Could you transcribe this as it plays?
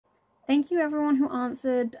Thank you everyone who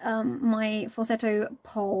answered my falsetto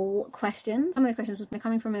poll questions. Some of the questions were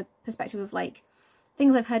coming from a perspective of like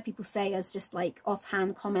things I've heard people say as just like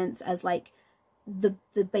offhand comments as like the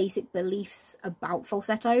basic beliefs about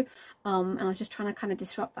falsetto, and I was just trying to kind of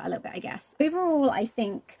disrupt that a little bit, I guess. Overall, I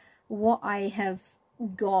think what I have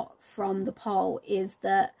got from the poll is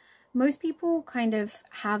that most people kind of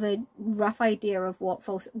have a rough idea of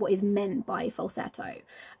what is meant by falsetto,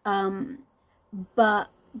 but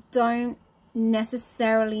don't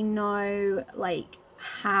necessarily know like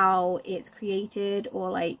how it's created or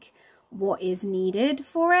like what is needed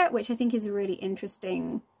for it, which I think is a really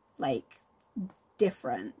interesting like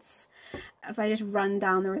difference. If I just run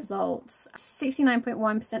down the results,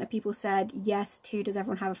 69.1% of people said yes to does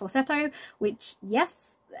everyone have a falsetto, which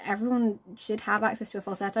yes, everyone should have access to a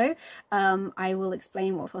falsetto. I will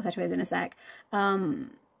explain what falsetto is in a sec.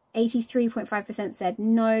 83.5% said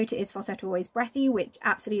no to is falsetto always breathy, which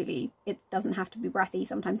absolutely, it doesn't have to be breathy.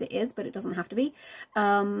 Sometimes it is, but it doesn't have to be.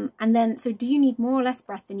 And then, so do you need more or less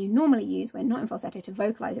breath than you normally use when not in falsetto to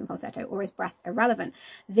vocalize in falsetto, or is breath irrelevant?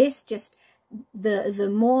 This just,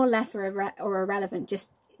 the more, less, or irrelevant, just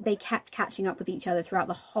they kept catching up with each other throughout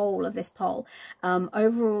the whole of this poll.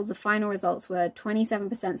 Overall, the final results were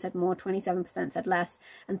 27% said more, 27% said less,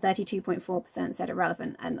 and 32.4% said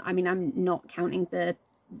irrelevant. And I mean, I'm not counting the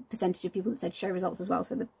percentage of people that said show results as well,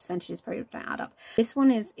 so the percentages probably don't add up. This one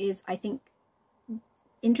is I think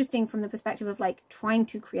interesting from the perspective of like trying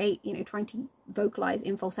to create, you know, trying to vocalize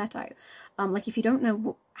in falsetto. Like if you don't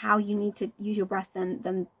know how you need to use your breath,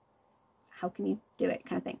 then how can you do it,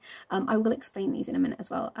 kind of thing. I will explain these in a minute as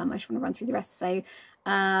well. I just want to run through the rest. So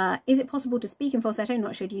is it possible to speak in falsetto?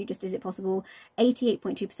 Not should you, just is it possible?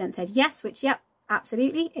 88.2% said yes, which yep,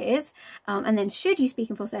 absolutely it is. And then should you speak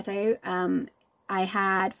in falsetto? I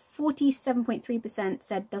had 47.3%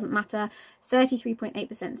 said doesn't matter,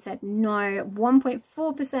 33.8% said no,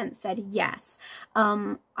 1.4% said yes.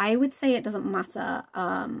 I would say it doesn't matter.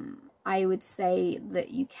 I would say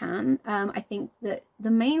that you can. I think that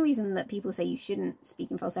the main reason that people say you shouldn't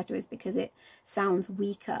speak in falsetto is because it sounds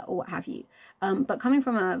weaker or what have you. But coming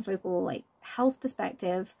from a vocal like health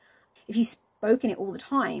perspective, if you spoke in it all the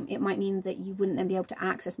time, it might mean that you wouldn't then be able to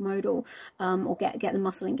access modal or get the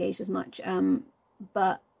muscle engaged as much.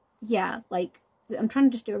 But yeah, like I'm trying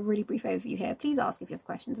to just do a really brief overview here. Please ask if you have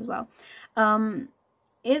questions as well.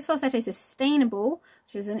 Is falsetto sustainable?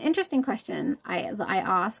 Which was an interesting question that I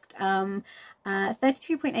asked.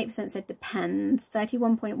 33.8% said depends,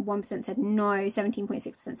 31.1% said no,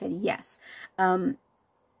 17.6% said yes. I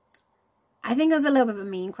think it was a little bit of a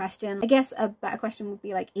mean question. I guess a better question would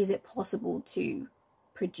be like, is it possible to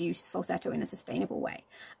produce falsetto in a sustainable way?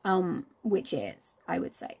 Which is, I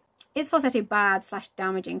would say. Is falsetto bad /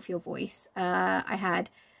 damaging for your voice? I had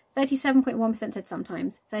 37.1% said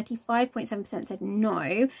sometimes, 35.7% said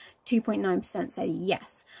no, 2.9% said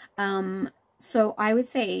yes. So I would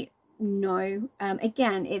say no.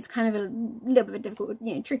 Again, it's kind of a little bit of a difficult,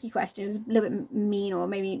 you know, tricky question. It was a little bit mean or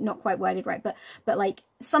maybe not quite worded right, but like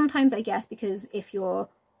sometimes I guess, because if you're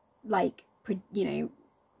like, you know,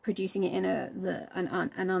 producing it in an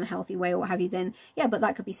unhealthy way or what have you, then yeah, but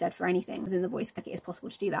that could be said for anything within the voice. Like it is possible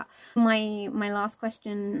to do that. My last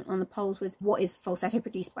question on the polls was what is falsetto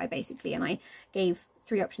produced by, basically, and I gave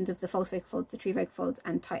 3 options of the false vocal folds, the true vocal folds,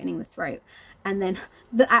 and tightening the throat. And then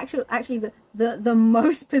the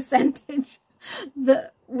most percentage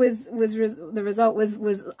that was the result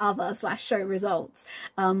was other / show results,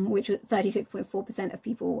 which was 36.4% of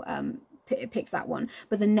people picked that one.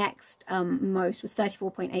 But the next most was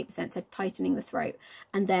 34.8% said tightening the throat,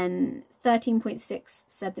 and then 13.6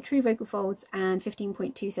 said the true vocal folds, and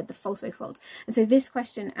 15.2 said the false vocal folds. And so this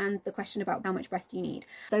question and the question about how much breath do you need,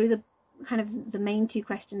 those are kind of the main 2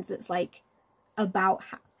 questions that's like about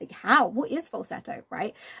what is falsetto,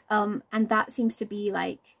 right? And that seems to be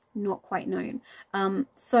like not quite known.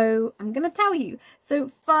 So I'm gonna tell you. So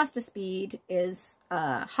faster speed is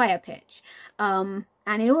higher pitch,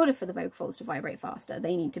 and in order for the vocal folds to vibrate faster,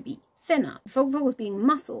 they need to be thinner. Vocal folds being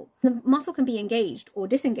muscle, the muscle can be engaged or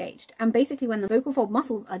disengaged, and basically when the vocal fold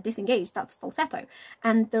muscles are disengaged, that's falsetto.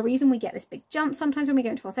 And the reason we get this big jump sometimes when we go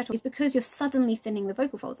into falsetto is because you're suddenly thinning the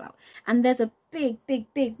vocal folds out, and there's a big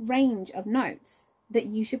range of notes that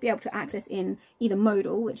you should be able to access in either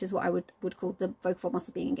modal, which is what I would call the vocal fold muscles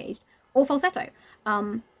being engaged, or falsetto.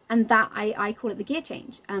 And that I call it the gear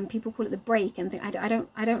change. People call it the break, and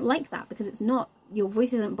I don't like that, because it's not, your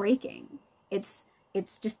voice isn't breaking. It's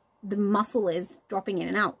just the muscle is dropping in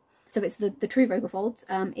and out. So it's the true vocal folds.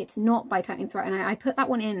 It's not by tightening throat, and I put that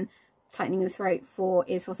one in tightening in the throat for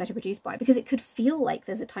is falsetto produced by, because it could feel like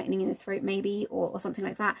there's a tightening in the throat maybe, or something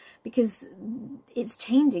like that, because it's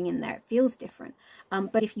changing in there, it feels different.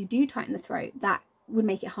 But if you do tighten the throat, that would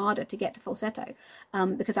make it harder to get to falsetto,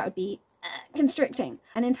 because that would be constricting.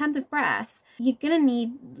 And in terms of breath, you're gonna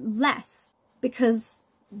need less because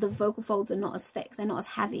the vocal folds are not as thick, they're not as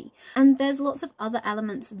heavy. And there's lots of other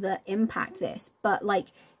elements that impact this, but like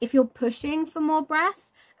if you're pushing for more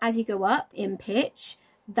breath as you go up in pitch,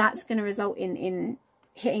 that's going to result in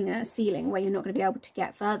hitting a ceiling where you're not going to be able to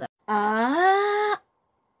get further.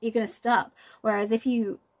 You're going to stop. Whereas if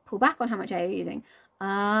you pull back on how much air you're using,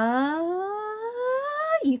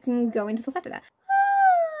 you can go into falsetto there.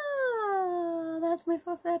 That's my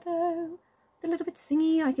falsetto. It's a little bit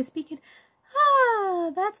singy, I can speak it.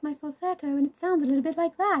 That's my falsetto, and it sounds a little bit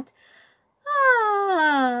like that.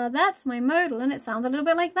 That's my modal, and it sounds a little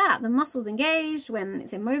bit like that. The muscle's engaged when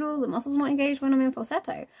it's in modal, the muscle's not engaged when I'm in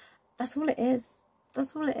falsetto. That's all it is.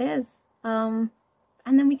 That's all it is. And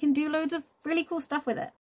then we can do loads of really cool stuff with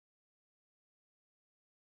it.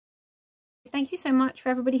 Thank you so much for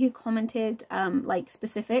everybody who commented like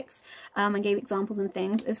specifics and gave examples and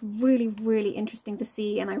things. It's really, really interesting to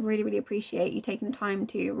see, and I really, really appreciate you taking the time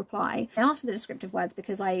to reply. I asked for the descriptive words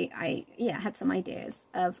because I had some ideas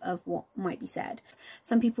of what might be said.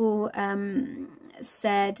 Some people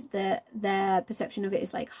said that their perception of it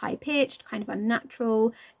is like high-pitched, kind of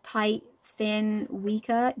unnatural, tight, thin,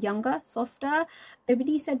 weaker, younger, softer.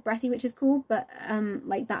 Nobody said breathy, which is cool, but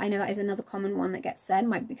like that, I know that is another common one that gets said,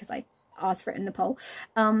 might be because I asked for it in the poll.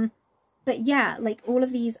 But yeah, like all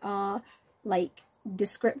of these are like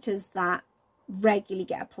descriptors that regularly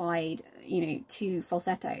get applied, you know, to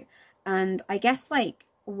falsetto. And I guess like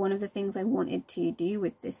one of the things I wanted to do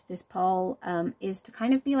with this poll is to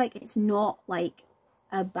kind of be like, it's not like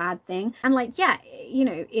a bad thing. And like, yeah, you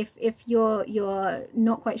know, if you're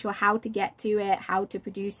not quite sure how to get to it, how to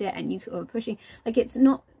produce it, and you sort of pushing, like, it's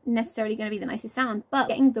not necessarily going to be the nicest sound, but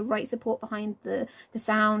getting the right support behind the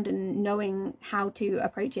sound and knowing how to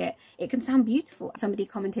approach it, it can sound beautiful. Somebody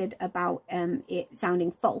commented about it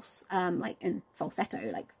sounding false, like in falsetto,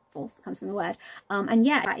 like false comes from the word, and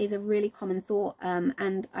yeah, that is a really common thought,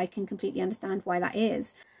 and I can completely understand why that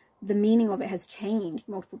is. The meaning of it has changed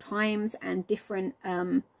multiple times, and different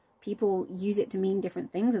people use it to mean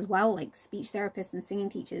different things as well, like speech therapists and singing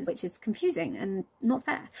teachers, which is confusing and not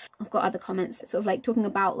fair. I've got other comments sort of like talking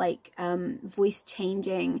about like voice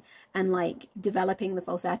changing and like developing the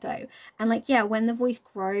falsetto, and like, yeah, when the voice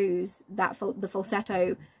grows, that the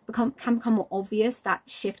falsetto can become more obvious. That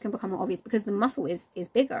shift can become more obvious because the muscle is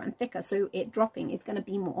bigger and thicker, so it dropping is going to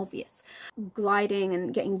be more obvious. Gliding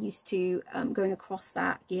and getting used to going across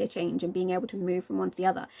that gear change and being able to move from one to the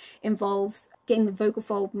other involves getting the vocal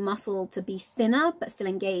fold muscle to be thinner but still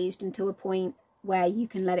engaged until a point where you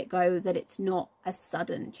can let it go, that it's not a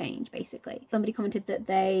sudden change, basically. Somebody commented that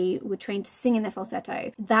they were trained to sing in their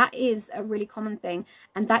falsetto. That is a really common thing,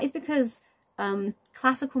 and that is because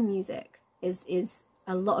classical music is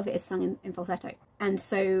a lot of it is sung in falsetto, and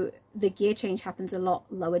so the gear change happens a lot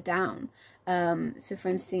lower down. So if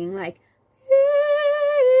I'm singing like,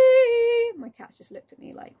 my cat's just looked at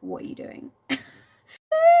me like, what are you doing?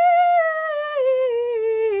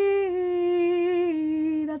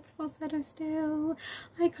 That's falsetto still.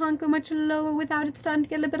 I can't go much lower without it starting to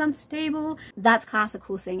get a little bit unstable. That's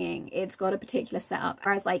classical singing. It's got a particular setup.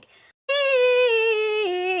 Whereas like,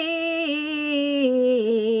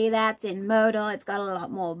 that's in modal, it's got a lot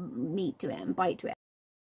more meat to it and bite to it.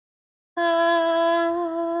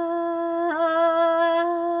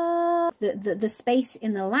 The space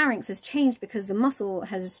in the larynx has changed because the muscle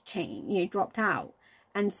has changed, you know, dropped out,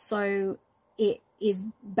 and so it is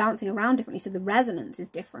bouncing around differently, so the resonance is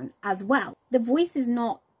different as well. The voice is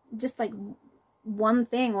not just like one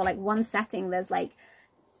thing or like one setting. There's like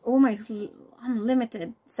almost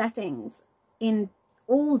unlimited settings in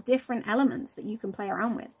all different elements that you can play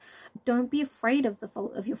around with. Don't be afraid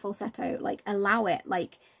of your falsetto. Like, allow it.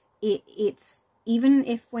 Like, it's even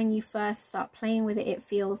if when you first start playing with it, it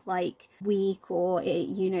feels like weak, or it,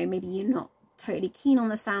 you know, maybe you're not totally keen on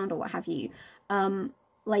the sound or what have you.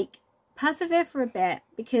 Like, persevere for a bit,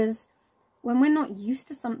 because when we're not used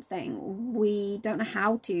to something, we don't know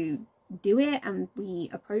how to do it, and we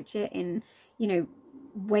approach it in, you know,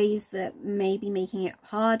 ways that may be making it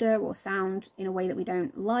harder or sound in a way that we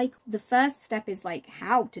don't like. The first step is like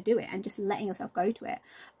how to do it and just letting yourself go to it,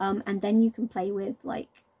 and then you can play with like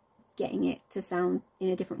getting it to sound in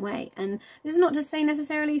a different way. And this is not to say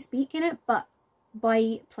necessarily speak in it, but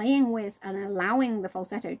by playing with and allowing the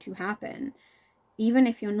falsetto to happen, even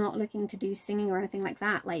if you're not looking to do singing or anything like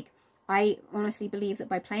that, like, I honestly believe that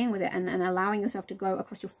by playing with it and allowing yourself to go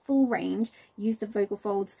across your full range, use the vocal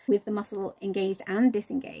folds with the muscle engaged and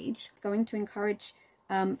disengaged, it's going to encourage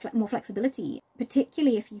more flexibility,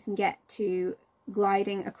 particularly if you can get to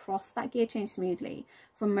gliding across that gear change smoothly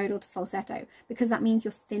from modal to falsetto, because that means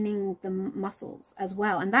you're thinning the muscles as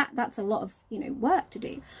well, and that's a lot of, you know, work to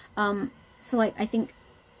do. So like, I think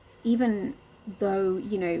even though,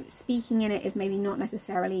 you know, speaking in it is maybe not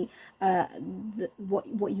necessarily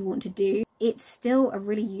what you want to do, it's still a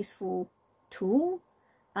really useful tool,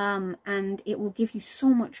 and it will give you so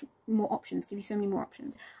much more options, give you so many more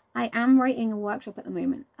options. I am writing a workshop at the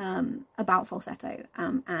moment about falsetto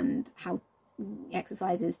and how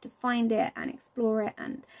exercises to find it and explore it,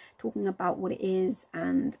 and talking about what it is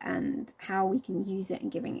and how we can use it,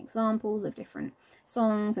 and giving examples of different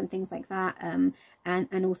songs and things like that,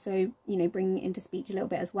 and also, you know, bringing it into speech a little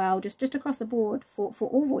bit as well, just across the board for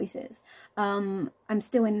all voices. I'm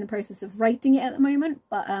still in the process of writing it at the moment,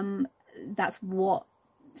 but that's what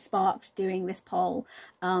sparked doing this poll.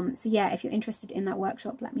 So yeah, if you're interested in that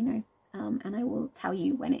workshop, let me know. And I will tell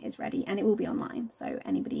you when it is ready, and it will be online, so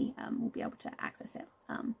anybody will be able to access it.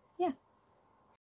 Yeah.